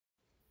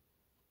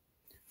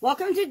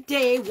Welcome to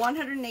day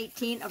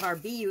 118 of our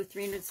BU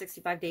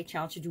 365-day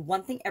challenge to do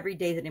one thing every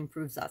day that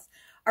improves us.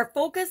 Our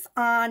focus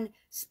on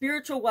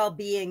spiritual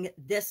well-being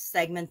this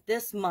segment,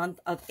 this month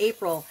of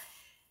April.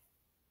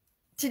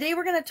 Today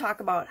we're going to talk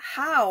about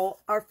how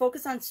our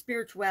focus on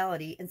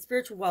spirituality and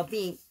spiritual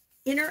well-being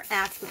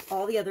interacts with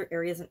all the other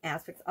areas and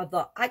aspects of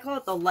I call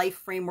it the Life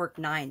Framework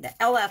 9, the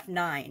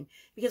LF9,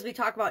 because we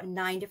talk about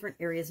 9 different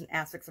areas and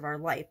aspects of our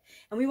life.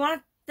 And we want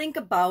to think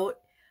about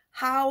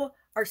how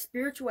our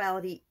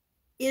spirituality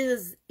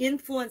is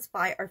influenced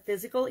by our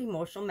physical,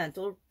 emotional,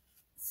 mental,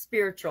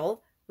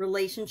 spiritual,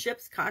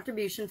 relationships,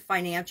 contribution,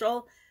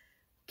 financial,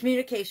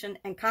 communication,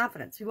 and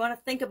confidence. We want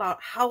to think about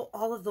how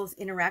all of those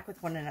interact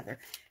with one another.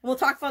 And we'll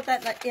talk about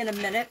that in a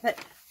minute, but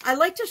I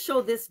like to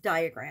show this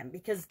diagram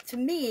because to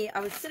me, I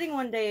was sitting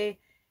one day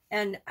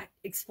and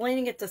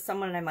explaining it to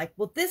someone and I'm like,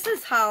 well, this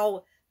is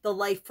how the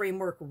life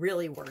framework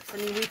really works. I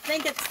mean, we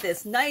think it's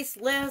this nice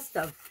list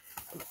of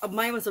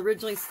mine was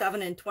originally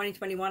 7 in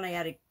 2021. I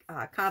added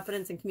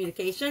confidence and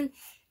communication,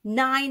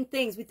 9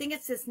 things. We think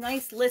it's this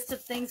nice list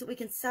of things that we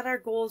can set our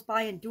goals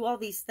by and do all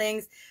these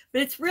things,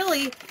 but it's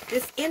really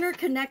this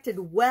interconnected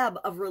web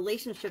of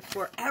relationships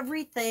where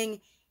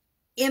everything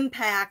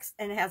impacts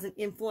and has an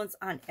influence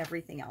on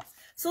everything else.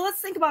 So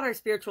let's think about our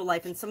spiritual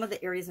life and some of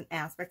the areas and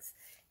aspects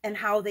and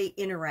how they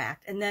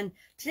interact. And then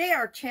today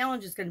our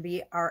challenge is going to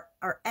be, our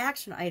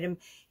action item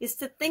is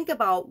to think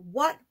about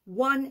what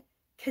one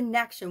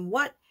connection,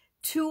 what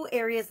 2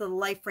 areas of the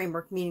life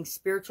framework, meaning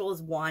spiritual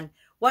is 1,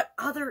 what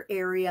other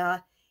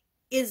area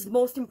is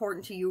most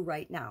important to you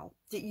right now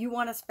that you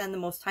want to spend the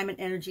most time and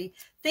energy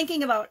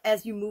thinking about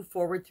as you move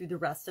forward through the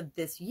rest of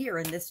this year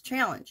and this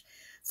challenge.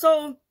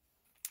 So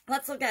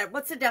let's look at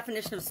what's the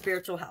definition of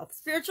spiritual health.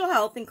 Spiritual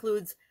health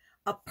includes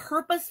a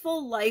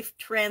purposeful life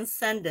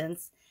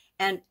transcendence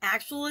and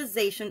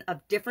actualization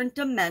of different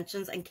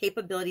dimensions and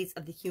capabilities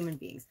of the human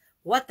beings.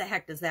 What the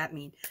heck does that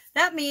mean?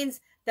 That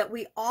means that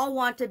we all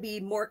want to be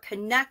more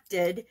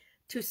connected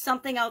to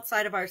something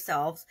outside of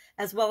ourselves,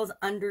 as well as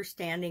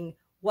understanding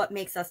what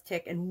makes us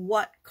tick and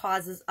what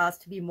causes us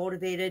to be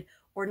motivated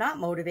or not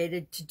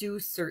motivated to do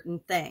certain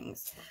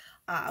things.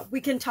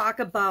 We can talk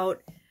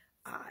about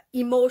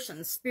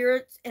emotions,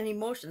 spirit and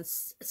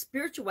emotions.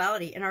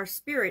 Spirituality and our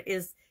spirit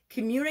is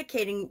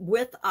communicating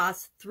with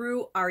us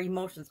through our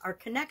emotions. Our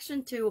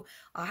connection to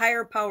a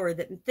higher power,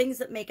 that things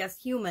that make us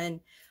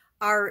human,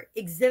 are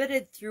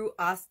exhibited through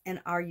us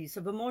and our use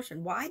of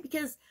emotion. Why?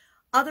 Because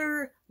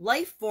other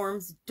life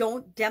forms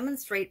don't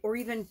demonstrate or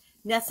even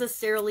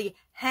necessarily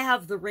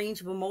have the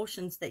range of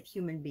emotions that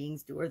human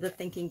beings do, or the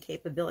thinking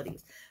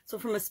capabilities. So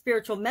from a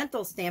spiritual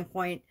mental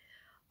standpoint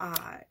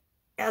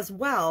as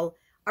well,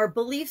 our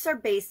beliefs are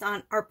based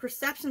on our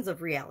perceptions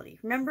of reality.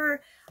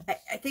 Remember,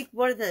 I think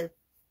one of the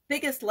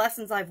biggest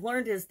lessons I've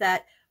learned is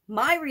that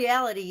my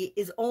reality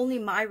is only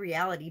my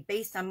reality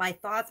based on my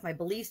thoughts, my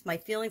beliefs, my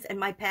feelings, and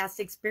my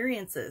past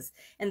experiences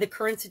and the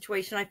current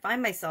situation I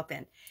find myself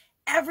in.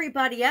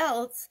 Everybody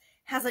else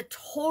has a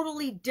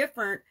totally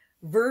different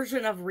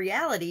version of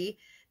reality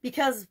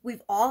because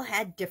we've all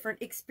had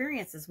different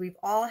experiences. We've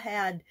all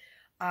had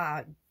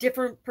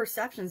different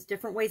perceptions,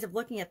 different ways of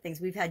looking at things.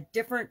 We've had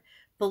different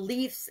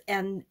beliefs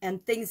and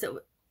things that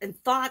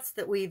and thoughts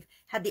that we've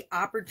had the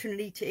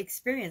opportunity to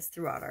experience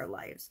throughout our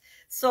lives.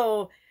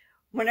 So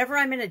whenever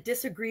I'm in a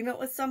disagreement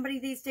with somebody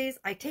these days,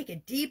 I take a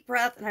deep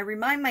breath and I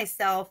remind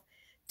myself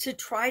to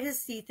try to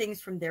see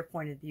things from their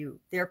point of view,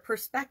 their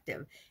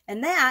perspective.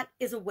 And that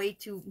is a way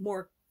to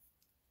more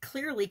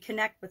clearly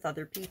connect with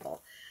other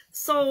people.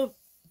 So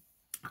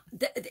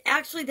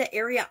actually the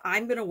area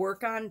I'm going to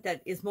work on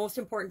that is most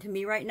important to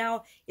me right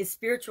now is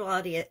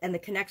spirituality and the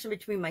connection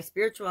between my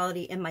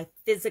spirituality and my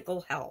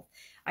physical health.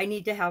 I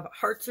need to have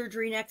heart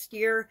surgery next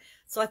year.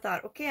 So I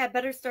thought, okay, I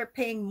better start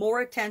paying more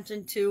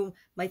attention to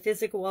my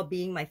physical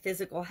well-being, my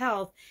physical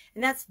health.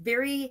 And that's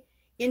very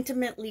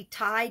intimately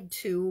tied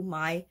to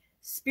my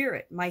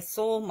spirit, my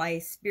soul, my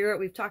spirit.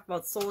 We've talked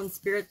about soul and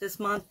spirit this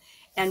month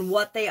and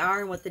what they are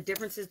and what the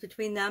difference is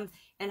between them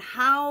and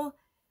how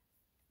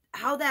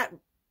that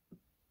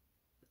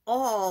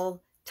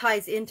all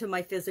ties into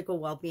my physical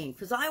well-being,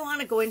 because I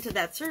want to go into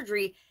that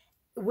surgery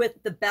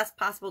with the best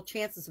possible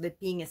chances of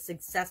it being a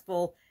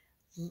successful,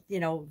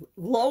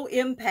 low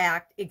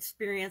impact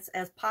experience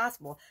as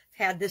possible.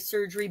 I've had this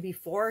surgery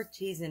before,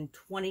 in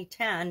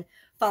 2010,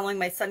 following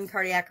my sudden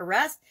cardiac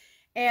arrest,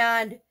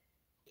 and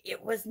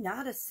it was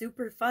not a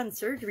super fun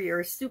surgery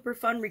or a super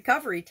fun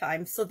recovery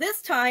time. So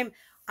this time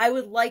I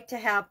would like to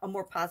have a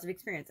more positive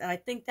experience. And I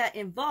think that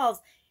involves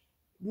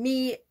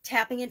me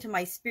tapping into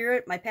my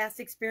spirit, my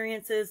past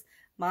experiences,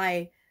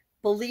 my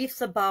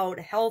beliefs about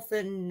health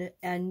and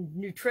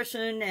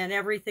nutrition and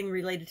everything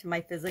related to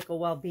my physical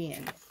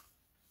well-being.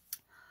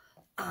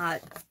 How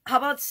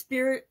about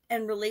spirit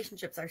and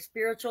relationships, our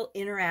spiritual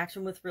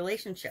interaction with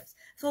relationships?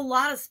 So a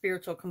lot of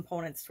spiritual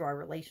components to our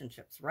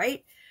relationships,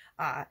 right?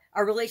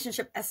 Our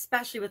relationship,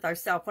 especially with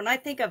ourselves. When I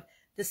think of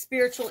the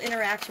spiritual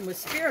interaction with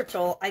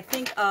spiritual, I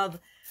think of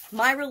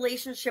my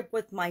relationship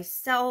with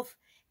myself,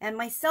 and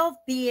myself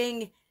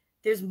being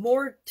there's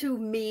more to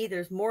me,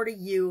 there's more to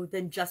you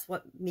than just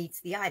what meets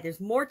the eye. There's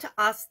more to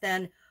us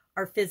than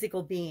our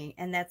physical being,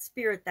 and that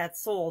spirit, that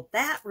soul,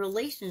 that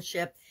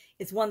relationship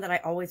is one that I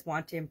always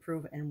want to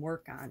improve and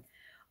work on.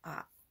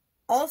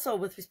 Also,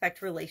 with respect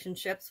to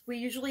relationships, we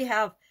usually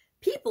have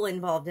people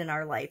involved in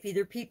our life,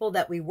 either people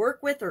that we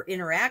work with or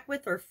interact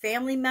with or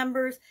family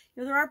members.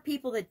 You know, there are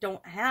people that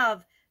don't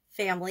have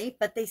family,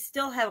 but they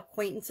still have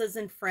acquaintances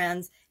and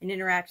friends and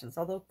interactions.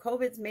 Although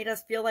COVID's made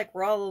us feel like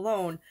we're all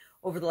alone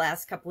over the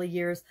last couple of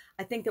years,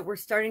 I think that we're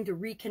starting to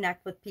reconnect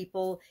with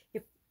people.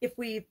 If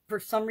we, for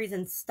some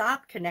reason,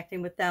 stopped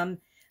connecting with them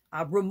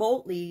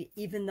remotely,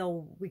 even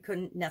though we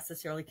couldn't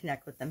necessarily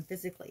connect with them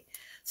physically.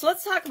 So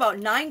let's talk about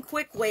 9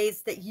 quick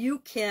ways that you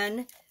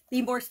can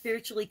be more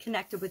spiritually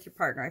connected with your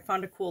partner. I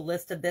found a cool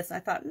list of this, and I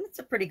thought, it's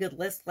a pretty good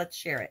list. Let's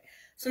share it.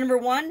 So number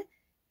 1,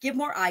 give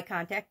more eye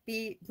contact.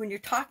 When you're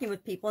talking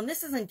with people, and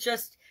this isn't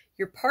just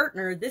your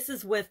partner, this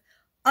is with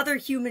other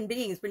human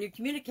beings. When you're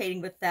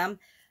communicating with them,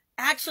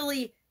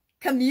 actually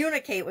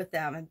communicate with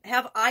them and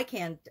have eye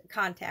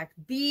contact.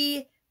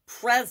 Be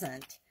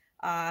present.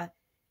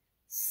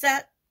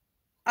 Set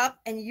up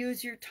and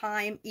use your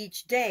time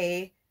each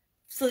day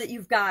so that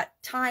you've got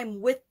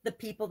time with the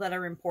people that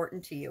are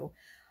important to you.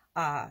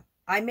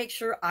 I make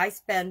sure I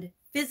spend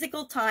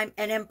physical time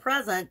and am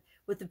present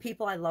with the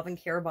people I love and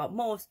care about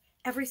most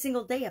every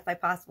single day if I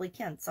possibly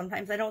can.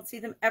 Sometimes I don't see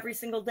them every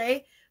single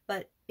day,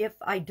 but if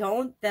I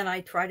don't, then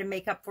I try to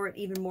make up for it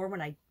even more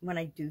when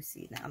I do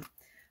see them.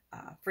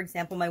 For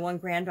example, my one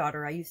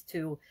granddaughter, I used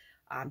to,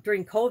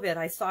 during COVID,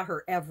 I saw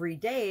her every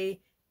day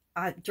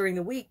during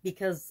the week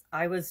because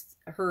I was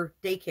her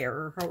daycare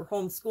or her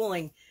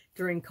homeschooling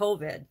during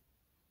COVID.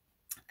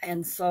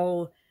 And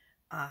so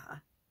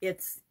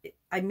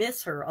I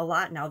miss her a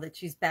lot now that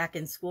she's back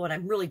in school, and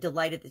I'm really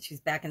delighted that she's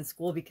back in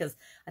school because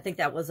I think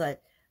that was a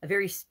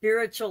very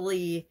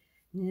spiritually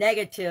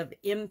negative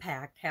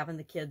impact, having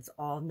the kids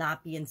all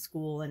not be in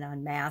school and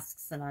on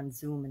masks and on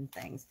Zoom and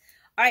things.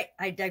 All right,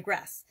 I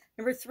digress.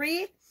 Number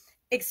 3,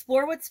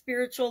 explore what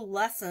spiritual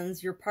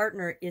lessons your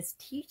partner is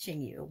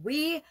teaching you.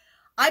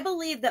 I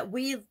believe that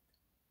we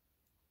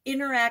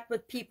interact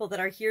with people that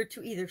are here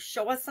to either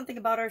show us something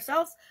about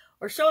ourselves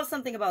or show us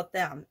something about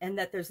them, and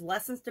that there's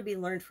lessons to be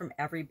learned from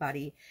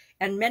everybody,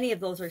 and many of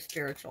those are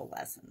spiritual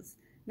lessons.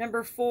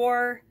 Number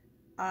 4,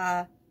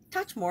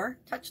 touch more.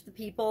 Touch the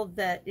people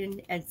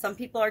and some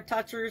people are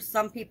touchers,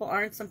 some people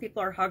aren't, some people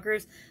are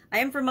huggers. I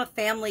am from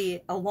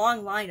a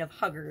long line of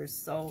huggers,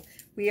 so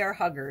we are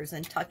huggers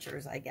and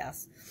touchers, I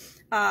guess.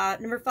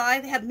 Number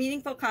 5, have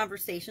meaningful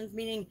conversations,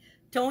 meaning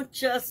don't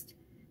just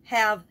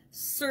have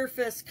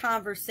surface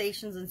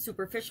conversations and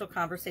superficial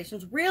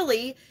conversations.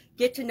 Really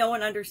get to know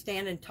and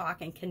understand and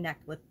talk and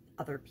connect with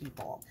other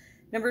people.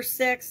 Number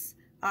 6,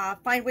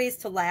 find ways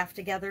to laugh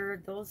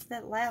together. Those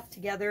that laugh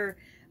together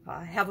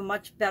have a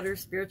much better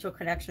spiritual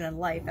connection in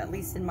life, at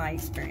least in my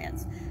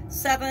experience.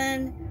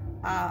 7,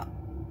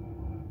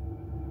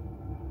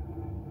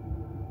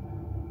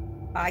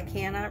 I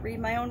cannot read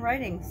my own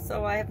writing,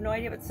 so I have no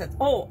idea what it says.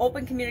 Oh,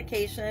 open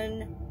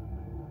communication,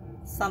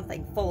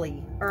 something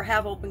fully, or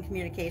have open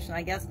communication,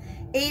 I guess.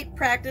 8,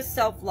 practice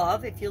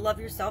self-love. If you love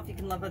yourself, you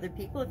can love other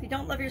people. If you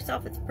don't love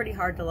yourself, it's pretty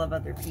hard to love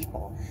other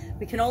people.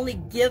 We can only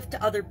give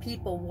to other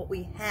people what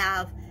we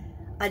have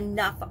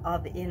enough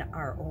of in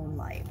our own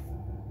life.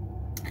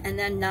 And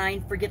then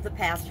 9, forgive the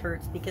past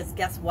hurts, because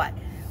guess what?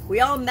 We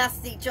all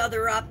mess each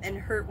other up and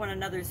hurt one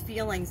another's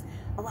feelings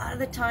a lot of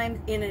the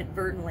time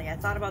inadvertently. I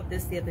thought about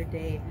this the other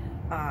day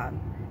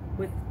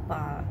with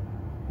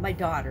my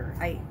daughter.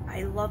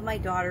 I love my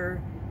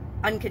daughter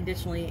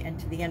unconditionally and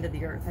to the end of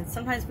the earth. And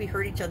sometimes we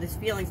hurt each other's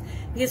feelings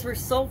because we're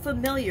so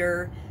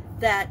familiar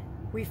that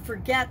we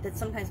forget that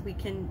sometimes we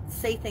can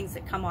say things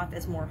that come off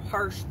as more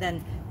harsh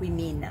than we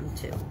mean them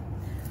to.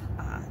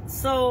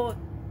 So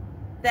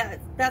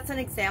that's an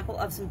example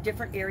of some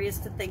different areas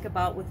to think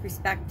about with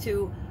respect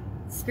to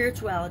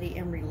spirituality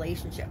and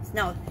relationships.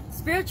 Now,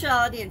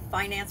 spirituality and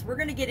finance, we're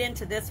going to get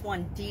into this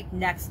one deep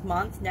next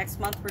month. Next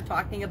month, we're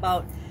talking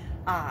about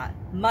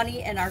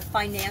money and our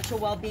financial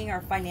well-being,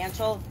 our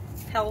financial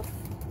health,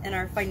 and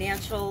our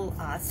financial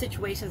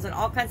situations, and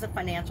all kinds of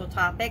financial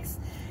topics.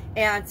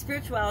 And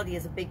spirituality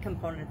is a big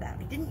component of that.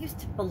 I didn't used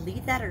to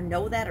believe that or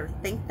know that or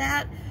think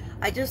that.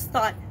 I just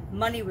thought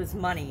money was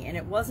money, and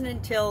it wasn't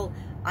until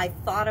I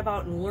thought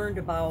about and learned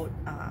about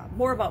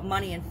more about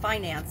money and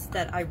finance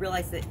that I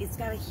realized that it's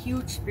got a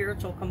huge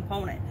spiritual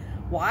component.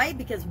 Why?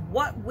 Because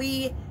what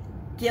we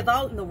give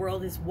out in the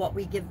world is what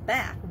we give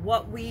back.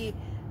 What we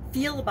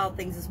feel about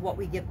things is what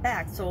we give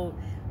back. So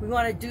we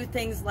want to do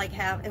things like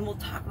and we'll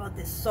talk about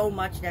this so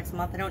much next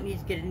month. I don't need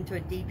to get into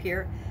it deep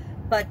here,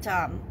 but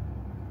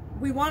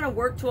we want to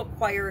work to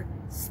acquire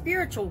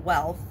spiritual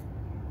wealth,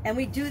 and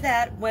we do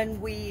that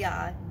when we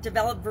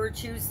develop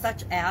virtues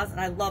such as, and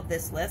I love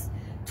this list: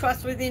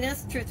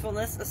 trustworthiness,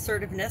 truthfulness,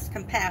 assertiveness,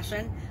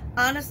 compassion,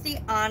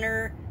 honesty,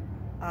 honor,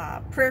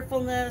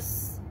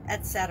 prayerfulness,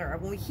 etc.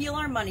 When we heal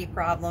our money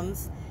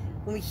problems,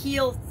 when we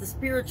heal the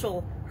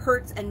spiritual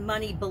hurts and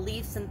money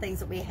beliefs and things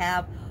that we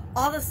have,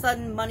 all of a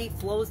sudden money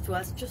flows to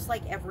us just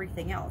like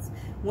everything else.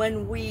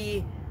 When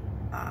we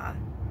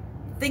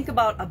think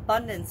about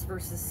abundance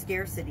versus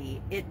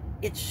scarcity,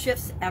 it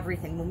shifts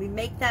everything. When we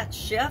make that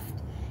shift,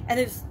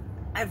 and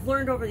I've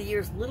learned over the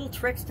years little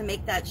tricks to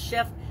make that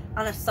shift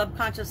on a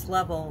subconscious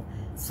level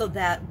so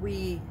that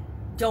we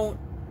don't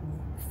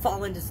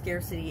fall into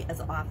scarcity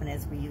as often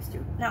as we used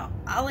to. Now,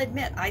 I'll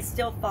admit, I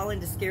still fall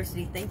into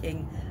scarcity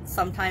thinking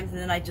sometimes, and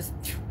then I just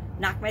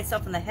knock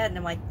myself in the head and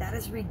I'm like, that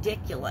is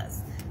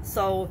ridiculous.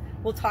 So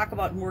we'll talk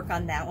about and work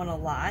on that one a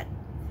lot.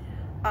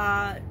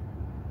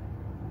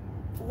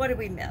 What did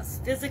we miss?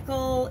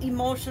 Physical,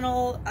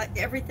 emotional,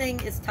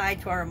 everything is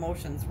tied to our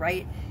emotions,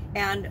 right?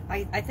 And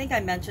I think I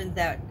mentioned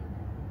that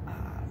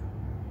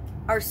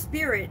our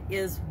spirit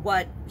is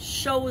what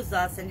shows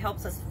us and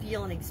helps us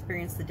feel and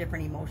experience the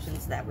different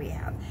emotions that we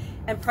have.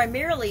 And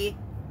primarily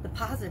the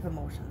positive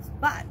emotions,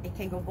 but it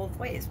can go both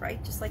ways,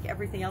 right? Just like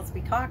everything else we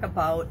talk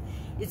about,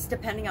 it's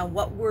depending on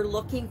what we're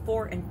looking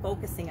for and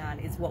focusing on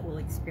is what we'll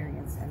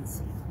experience and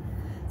see.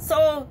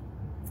 So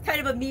it's kind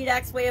of a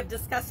meat-axe way of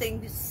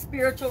discussing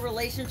spiritual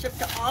relationship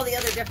to all the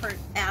other different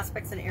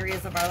aspects and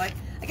areas of our life.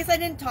 I guess I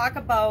didn't talk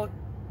about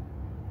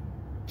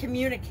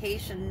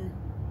communication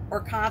or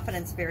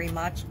confidence very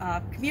much.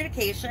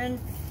 Communication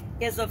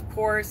is, of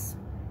course,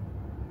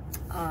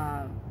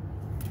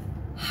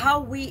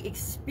 how we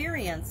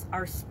experience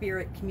our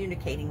spirit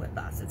communicating with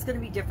us. It's going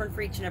to be different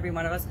for each and every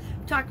one of us.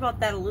 We talked about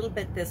that a little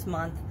bit this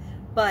month,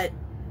 but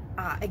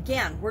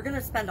again, we're going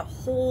to spend a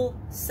whole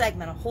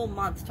segment, a whole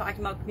month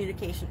talking about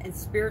communication, and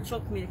spiritual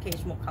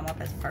communication will come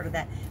up as part of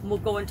that, and we'll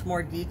go into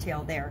more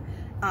detail there.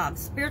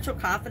 Spiritual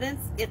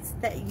confidence, it's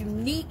that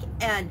unique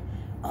and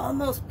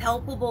almost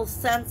palpable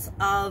sense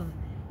of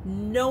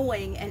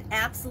knowing and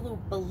absolute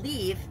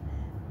belief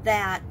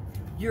that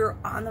you're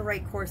on the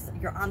right course,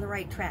 you're on the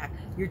right track,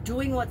 you're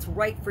doing what's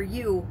right for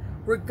you,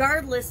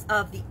 regardless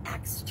of the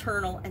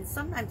external and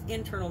sometimes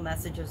internal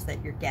messages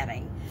that you're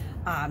getting.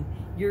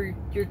 You're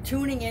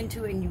tuning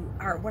into, and you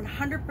are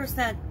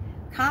 100%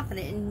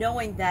 confident in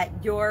knowing that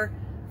you're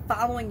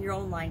following your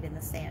own line in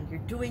the sand. You're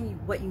doing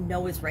what you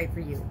know is right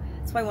for you.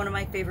 That's why one of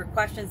my favorite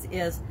questions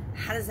is,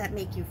 how does that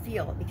make you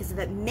feel? Because if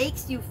it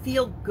makes you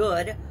feel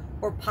good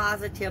or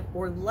positive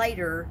or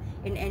lighter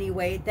in any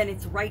way, then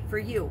it's right for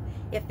you.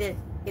 If it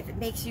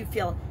makes you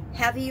feel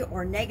heavy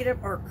or negative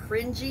or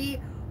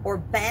cringy or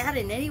bad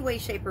in any way,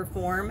 shape, or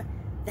form,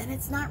 then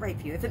it's not right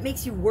for you. If it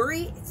makes you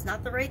worry, it's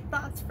not the right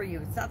thoughts for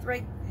you. It's not the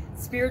right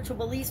spiritual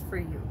beliefs for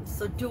you.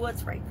 So do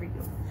what's right for you.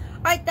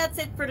 All right, that's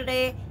it for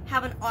today.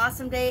 Have an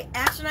awesome day.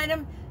 Action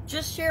item,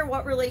 just share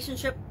what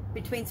relationship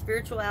between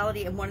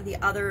spirituality and one of the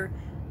other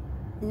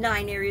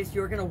 9 areas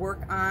you're going to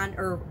work on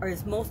or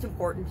is most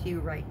important to you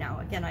right now.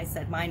 Again, I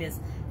said mine is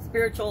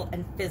spiritual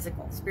and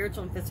physical,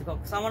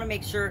 because I want to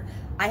make sure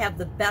I have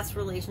the best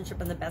relationship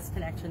and the best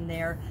connection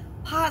there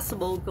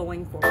possible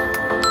going forward.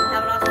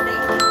 Have an awesome day.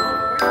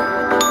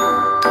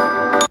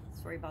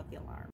 Sorry about the alarm.